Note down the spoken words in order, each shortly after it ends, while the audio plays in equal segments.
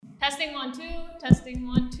Testing 1 2. Testing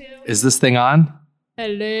 1 2. Is this thing on?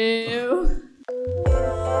 Hello.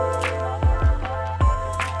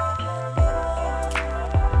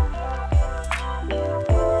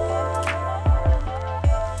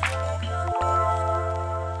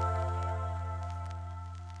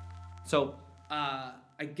 So,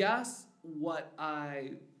 I guess what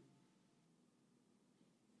I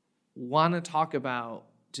want to talk about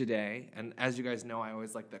today, and as you guys know, I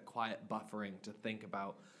always like the quiet buffering to think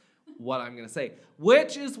about what I'm going to say,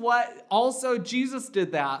 which is what also Jesus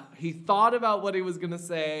did that. He thought about what he was going to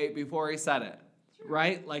say before he said it,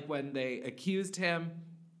 right? Like when they accused him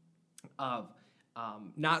of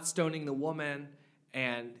not stoning the woman,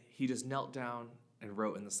 and he just knelt down and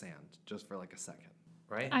wrote in the sand just for like a second.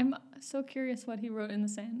 Right? I'm so curious what he wrote in the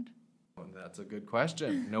sand. That's a good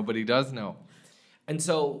question. Nobody does know. And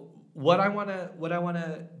so what I want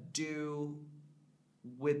to do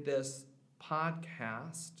with this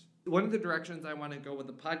podcast, one of the directions I want to go with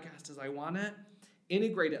the podcast is I want to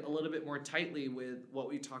integrate it a little bit more tightly with what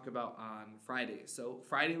we talk about on Friday. So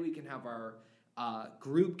Friday we can have our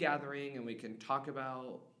group gathering and we can talk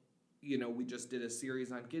about, we just did a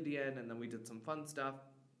series on Gideon and then we did some fun stuff.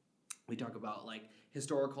 We talk about like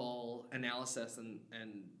historical analysis and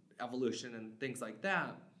evolution and things like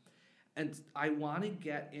that. And I want to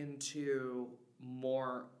get into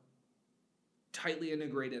more tightly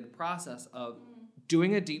integrated process of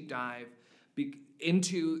doing a deep dive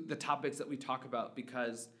into the topics that we talk about,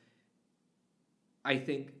 because I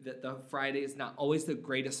think that the Friday is not always the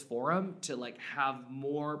greatest forum to like have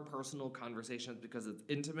more personal conversations because it's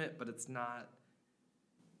intimate, but it's not.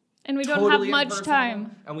 And we don't totally have much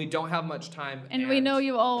time. And we don't have much time. And we know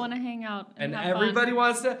you all want to hang out. And have everybody fun.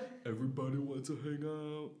 wants to hang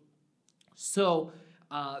out. So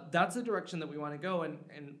that's the direction that we want to go. And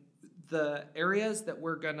the areas that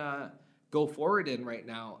we're going to go forward in right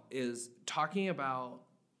now is talking about,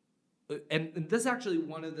 and this is actually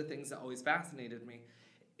one of the things that always fascinated me,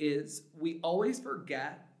 is we always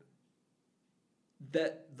forget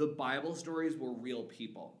that the Bible stories were real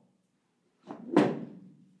people.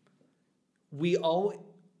 We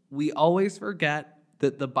always forget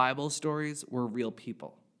that the Bible stories were real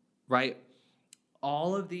people, right?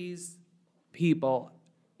 All of these people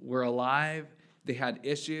were alive. They had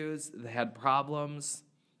issues. They had problems.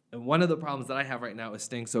 And one of the problems that I have right now is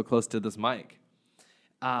staying so close to this mic.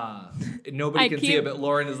 Nobody can see it, but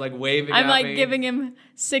Lauren is like waving at me. I'm like giving him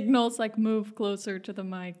signals like move closer to the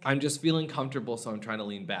mic. I'm just feeling comfortable, so I'm trying to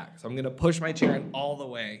lean back. So I'm going to push my chair in all the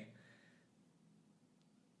way.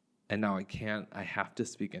 And now I can't. I have to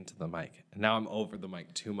speak into the mic. And now I'm over the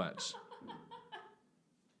mic too much.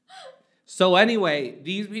 So anyway,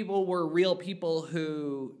 these people were real people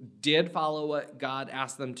who did follow what God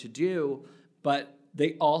asked them to do, but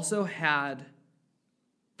they also had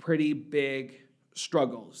pretty big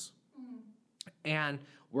struggles. And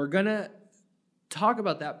we're going to talk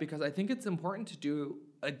about that because I think it's important to do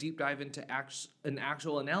a deep dive into an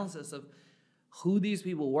actual analysis of who these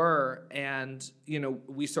people were. And,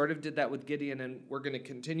 we sort of did that with Gideon, and we're going to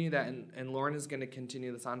continue that. And Lauren is going to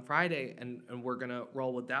continue this on Friday, and we're going to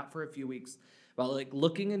roll with that for a few weeks. About like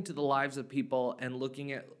looking into the lives of people and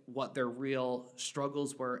looking at what their real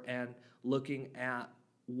struggles were and looking at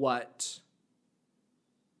what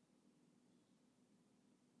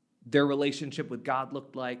their relationship with God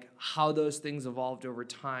looked like, how those things evolved over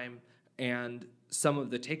time, and some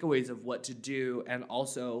of the takeaways of what to do and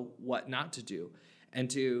also what not to do, and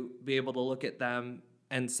to be able to look at them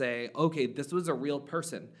and say, okay, this was a real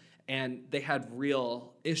person and they had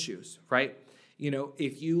real issues, right?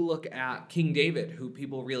 If you look at King David, who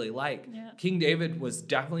people really like, King David was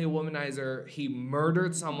definitely a womanizer. He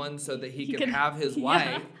murdered someone so that he could have his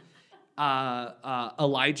wife.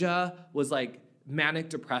 Elijah was like manic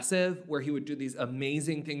depressive, where he would do these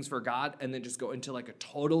amazing things for God and then just go into like a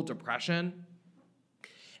total depression.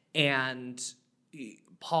 And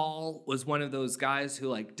Paul was one of those guys who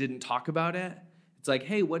like didn't talk about it. It's like,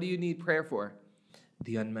 hey, what do you need prayer for?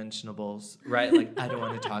 The unmentionables, right? Like, I don't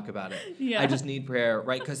want to talk about it. I just need prayer,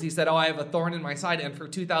 right? Because he said, I have a thorn in my side. And for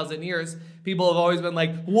 2,000 years, people have always been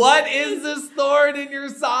like, what is this thorn in your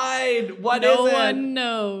side? What is it? No one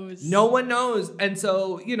knows. No one knows. And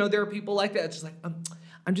so, there are people like that. It's just like,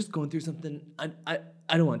 I'm just going through something. I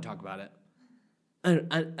don't want to talk about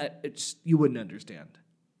it. You wouldn't understand.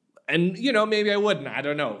 And, maybe I wouldn't. I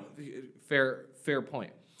don't know. Fair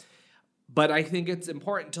point. But I think it's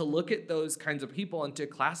important to look at those kinds of people and to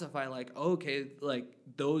classify like, okay, like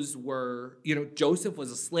those were, Joseph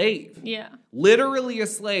was a slave. Yeah. Literally a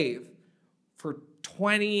slave for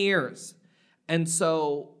 20 years. And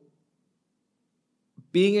so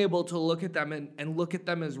being able to look at them and look at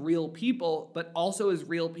them as real people, but also as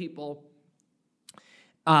real people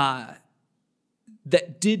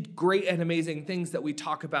that did great and amazing things that we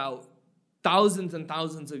talk about thousands and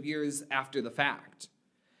thousands of years after the fact.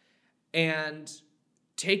 And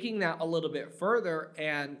taking that a little bit further,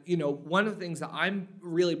 and, one of the things that I'm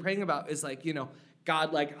really praying about is like,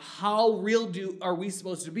 God, like, how real are we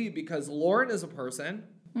supposed to be? Because Lauren is a person,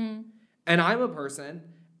 and I'm a person,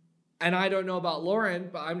 and I don't know about Lauren,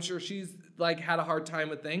 but I'm sure she's like had a hard time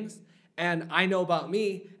with things. And I know about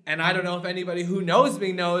me, and I don't know if anybody who knows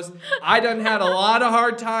me knows, I done had a lot of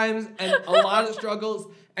hard times and a lot of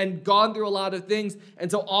struggles and gone through a lot of things.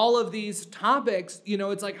 And so all of these topics,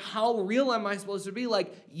 it's like, how real am I supposed to be?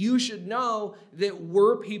 Like, you should know that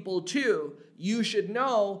we're people too. You should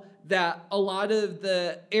know that a lot of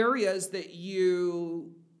the areas that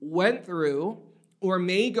you went through or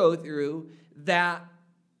may go through that,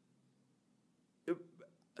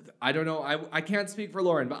 I don't know, I can't speak for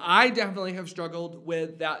Lauren, but I definitely have struggled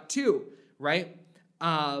with that too, right?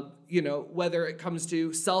 Whether it comes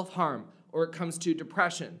to self-harm, or it comes to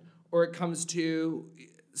depression, or it comes to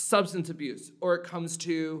substance abuse, or it comes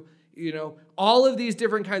to, all of these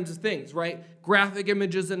different kinds of things, right? Graphic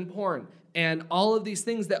images and porn, and all of these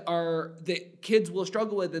things that kids will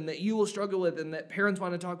struggle with, and that you will struggle with, and that parents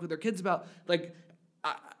want to talk with their kids about. Like,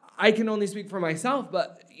 I can only speak for myself,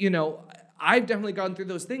 but, I've definitely gone through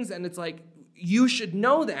those things, and it's like, you should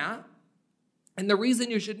know that. And the reason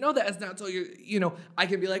you should know that is not so I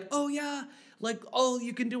can be like, oh yeah, like, oh,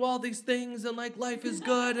 you can do all these things and like life is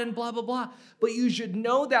good and blah, blah, blah. But you should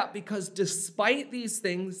know that because despite these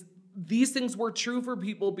things were true for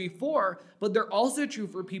people before, but they're also true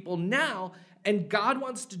for people now. And God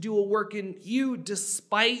wants to do a work in you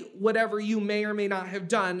despite whatever you may or may not have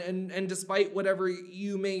done, and despite whatever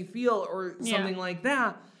you may feel or something like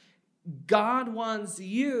that. God wants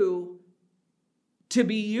you to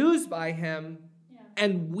be used by him,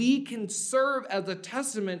 and we can serve as a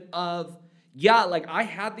testament of, like, I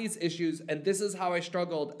had these issues, and this is how I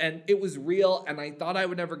struggled, and it was real, and I thought I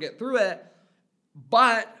would never get through it,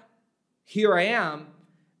 but here I am.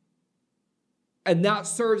 And that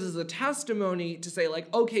serves as a testimony to say,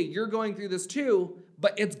 like, okay, you're going through this too,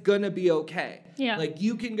 but it's gonna be okay. Yeah. Like,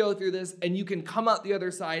 you can go through this, and you can come out the other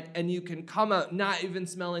side, and you can come out not even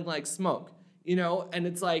smelling like smoke, And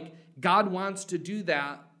it's like, God wants to do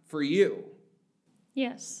that for you.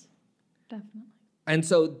 Yes, definitely. And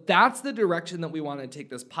so that's the direction that we want to take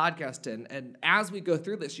this podcast in. And as we go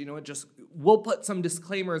through this, we'll put some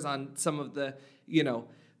disclaimers on some of the,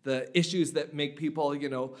 the issues that make people,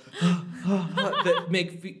 that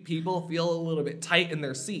make people feel a little bit tight in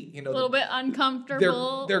their seat, a little bit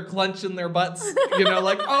uncomfortable. They're clenching their butts,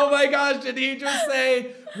 like, oh my gosh, did he just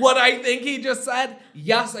say what I think he just said?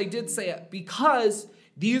 Yes, I did say it, because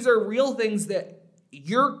these are real things that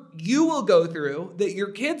you will go through, that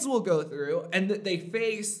your kids will go through, and that they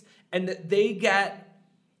face, and that they get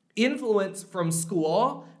influence from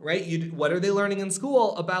school, right? What are they learning in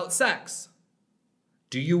school about sex?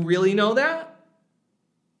 Do you really know that?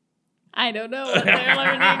 I don't know what they're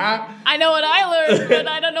learning. I know what I learned, but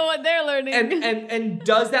I don't know what they're learning. And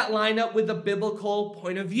does that line up with a biblical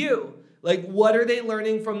point of view? Like, what are they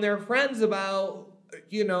learning from their friends about,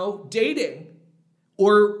 dating?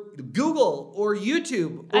 Or Google or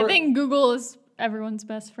YouTube? I think Google is everyone's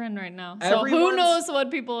best friend right now. So who knows what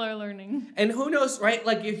people are learning? And who knows, right?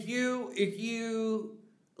 Like, if you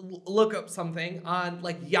look up something on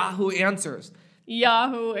like Yahoo Answers.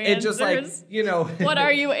 It's just like, What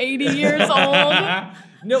are you, 80 years old?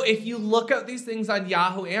 No, if you look up these things on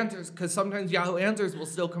Yahoo Answers, because sometimes Yahoo Answers will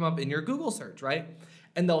still come up in your Google search, right?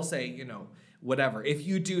 And they'll say, whatever, if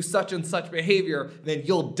you do such and such behavior, then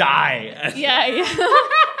you'll die. Yeah.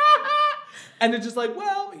 And it's just like,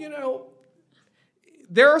 well,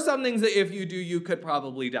 there are some things that if you do, you could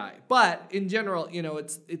probably die. But in general,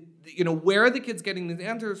 where are the kids getting these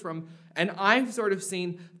answers from? And I've sort of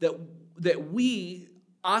seen that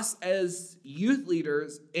us as youth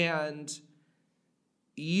leaders and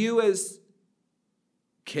you as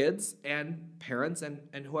kids and parents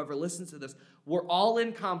and whoever listens to this, we're all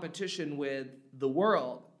in competition with the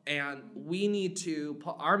world, and we need to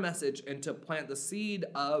put our message and to plant the seed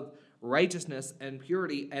of righteousness and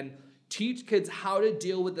purity and teach kids how to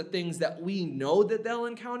deal with the things that we know that they'll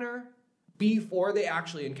encounter before they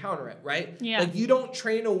actually encounter it, right? Yeah. Like, you don't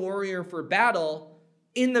train a warrior for battle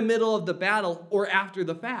in the middle of the battle or after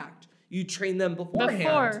the fact. You train them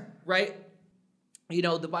beforehand, right?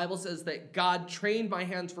 The Bible says that God trained my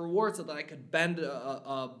hands for war so that I could bend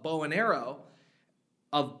a bow and arrow.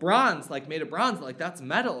 bronze, like made of bronze, like that's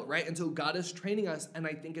metal, right? And so God is training us, and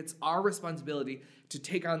I think it's our responsibility to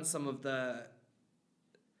take on some of the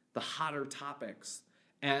hotter topics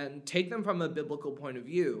and take them from a biblical point of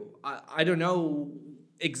view. I don't know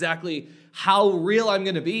exactly how real I'm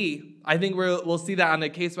going to be. I think we'll see that on a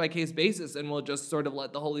case-by-case basis, and we'll just sort of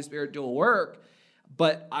let the Holy Spirit do a work.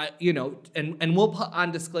 But and we'll put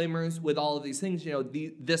on disclaimers with all of these things.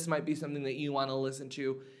 This might be something that you want to listen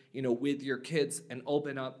to, with your kids, and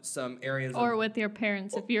open up some areas. Or with your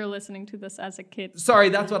parents, if you're listening to this as a kid. Sorry,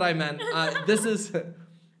 that's what I meant. This is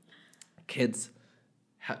kids.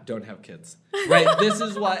 Don't have kids, right?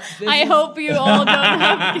 I hope you all don't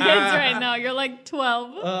have kids right now. You're like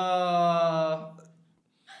 12.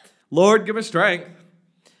 Lord, give us strength.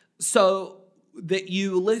 So that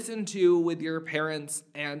you listen to with your parents,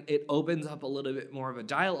 and it opens up a little bit more of a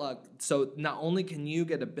dialogue. So not only can you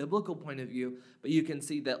get a biblical point of view, but you can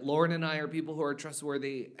see that Lauren and I are people who are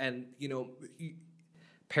trustworthy, and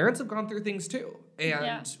parents have gone through things too.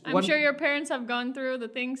 And I'm sure your parents have gone through the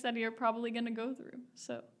things that you're probably going to go through.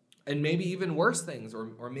 So. And maybe even worse things,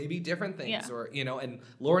 or maybe different things, and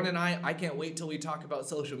Lauren and I can't wait till we talk about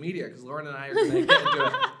social media, because Lauren and I are going to get into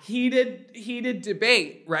a heated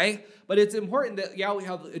debate, right? But it's important that, we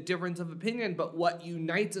have a difference of opinion, but what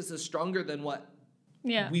unites us is stronger than what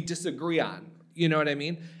we disagree on. You know what I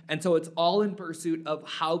mean? And so it's all in pursuit of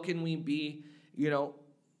how can we be,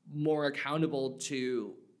 more accountable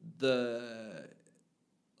to the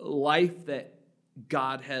life that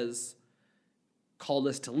God has called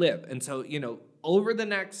us to live. And so, over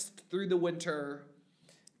the through the winter.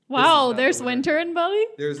 Wow, there's winter in Bali?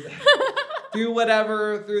 There's through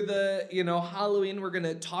the, Halloween, we're going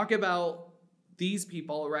to talk about these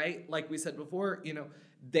people, right? Like we said before,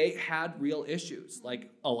 they had real issues.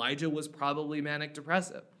 Like Elijah was probably manic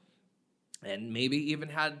depressive, and maybe even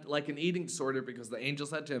had like an eating disorder, because the angel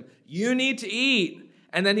said to him, you need to eat.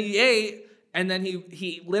 And then he ate. And then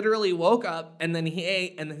he literally woke up, and then he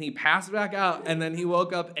ate, and then he passed back out, and then he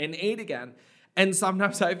woke up and ate again. And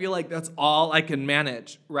sometimes I feel like that's all I can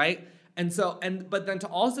manage, right? And so, but then to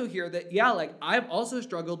also hear that, like I've also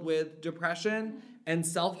struggled with depression and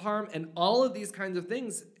self-harm and all of these kinds of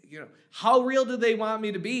things. How real do they want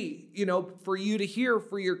me to be, for you to hear,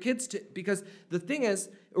 for your kids to, because the thing is,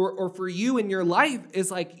 or for you in your life,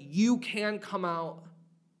 is like you can come out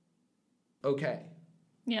okay.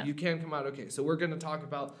 Yeah. You can come out okay. So we're going to talk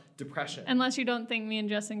about depression. Unless you don't think me and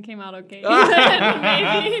Justin came out okay.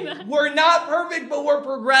 Maybe not. We're not perfect, but we're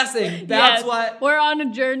progressing. That's what. We're on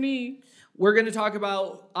a journey. We're going to talk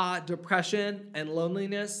about depression and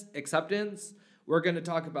loneliness, acceptance. We're going to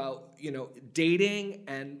talk about, dating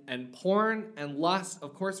and porn and lust.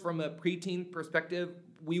 Of course, from a preteen perspective,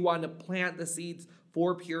 we want to plant the seeds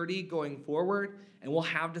for purity going forward. And we'll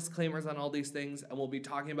have disclaimers on all these things. And we'll be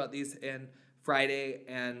talking about these in Friday,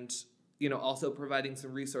 and also providing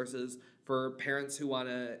some resources for parents who want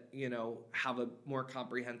to have a more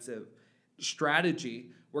comprehensive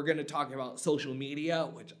strategy. We're going to talk about social media,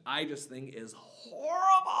 which I just think is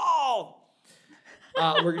horrible.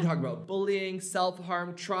 We're going to talk about bullying,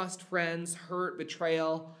 self-harm, trust, friends, hurt,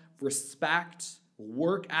 betrayal, respect,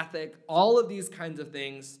 work ethic, all of these kinds of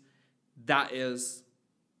things. That is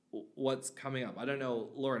what's coming up. I don't know,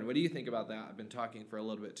 Lauren, what do you think about that? I've been talking for a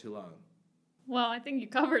little bit too long. Well, I think you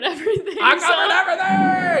covered everything. I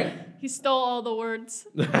covered everything! He stole all the words.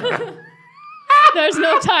 There's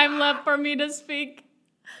no time left for me to speak.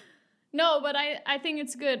 No, but I think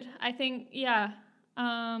it's good. I think,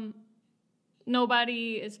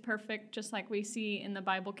 nobody is perfect, just like we see in the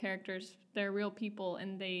Bible characters. They're real people,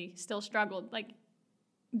 and they still struggled. Like,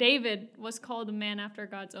 David was called a man after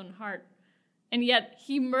God's own heart, and yet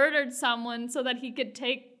he murdered someone so that he could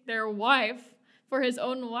take their wife for his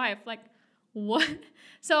own wife. Like, what?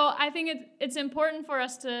 So I think it's important for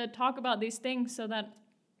us to talk about these things so that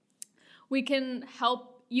we can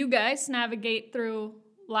help you guys navigate through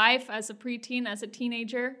life as a preteen, as a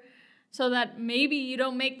teenager, so that maybe you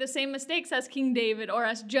don't make the same mistakes as King David or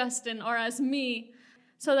as Justin or as me,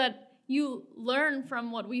 so that you learn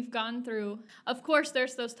from what we've gone through. Of course,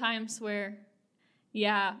 there's those times where,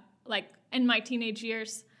 like in my teenage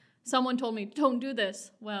years, someone told me, don't do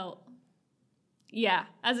this. Well,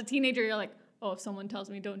 as a teenager, you're like, oh, if someone tells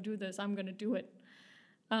me don't do this, I'm going to do it.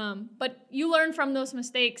 But you learn from those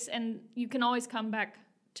mistakes, and you can always come back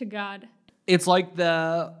to God. It's like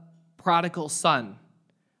the prodigal son,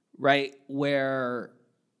 right? Where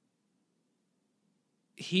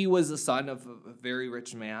he was the son of a very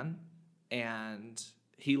rich man, and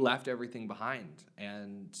he left everything behind.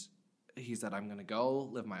 And he said, I'm going to go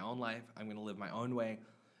live my own life. I'm going to live my own way.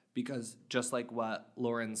 Because just like what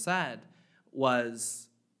Lauren said, was,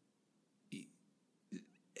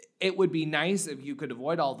 it would be nice if you could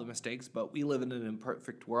avoid all the mistakes, but we live in an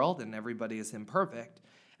imperfect world and everybody is imperfect.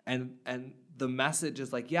 And the message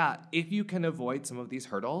is like, yeah, if you can avoid some of these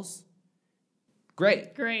hurdles,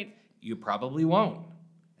 great. You probably won't.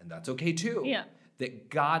 And that's okay too. Yeah. That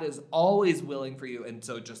God is always willing for you. And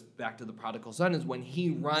so just back to the prodigal son is when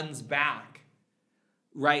he runs back,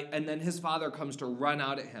 right? And then his father comes to run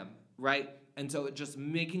out at him, right? And so just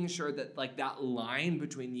making sure that like that line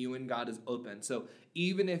between you and God is open. So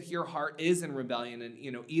even if your heart is in rebellion and,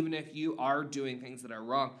 even if you are doing things that are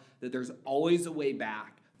wrong, that there's always a way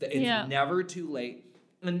back, that it's never too late.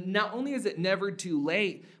 And not only is it never too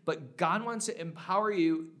late, but God wants to empower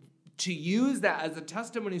you to use that as a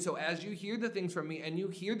testimony. So as you hear the things from me and you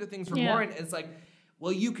hear the things from Lauren, it's like,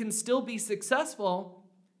 well, you can still be successful.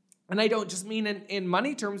 And I don't just mean in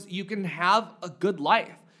money terms, you can have a good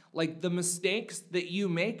life. Like the mistakes that you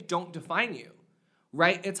make don't define you,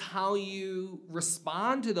 right? It's how you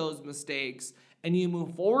respond to those mistakes and you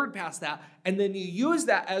move forward past that. And then you use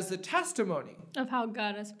that as the testimony. Of how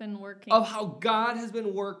God has been working. Of how God has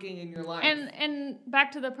been working in your life. And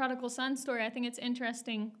back to the prodigal son story, I think it's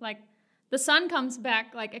interesting. Like the son comes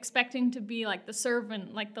back like expecting to be like the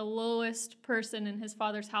servant, like the lowest person in his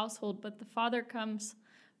father's household. But the father comes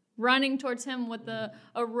running towards him with a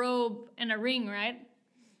robe and a ring, right?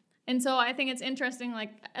 And so I think it's interesting,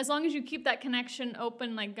 like, as long as you keep that connection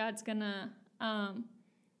open, like, God's gonna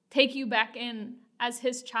take you back in as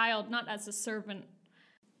his child, not as a servant.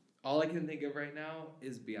 All I can think of right now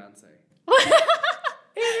is Beyonce.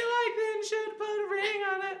 If you like, then should put a ring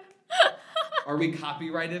on it. Are we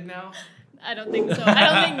copyrighted now? I don't think so.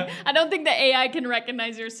 I don't think the AI can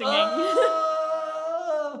recognize your singing.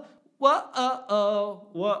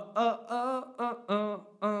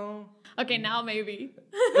 Okay, now maybe.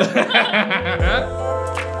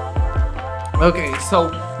 Okay,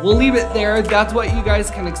 so we'll leave it there. That's what you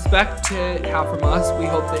guys can expect to have from us. We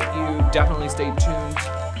hope that you definitely stay tuned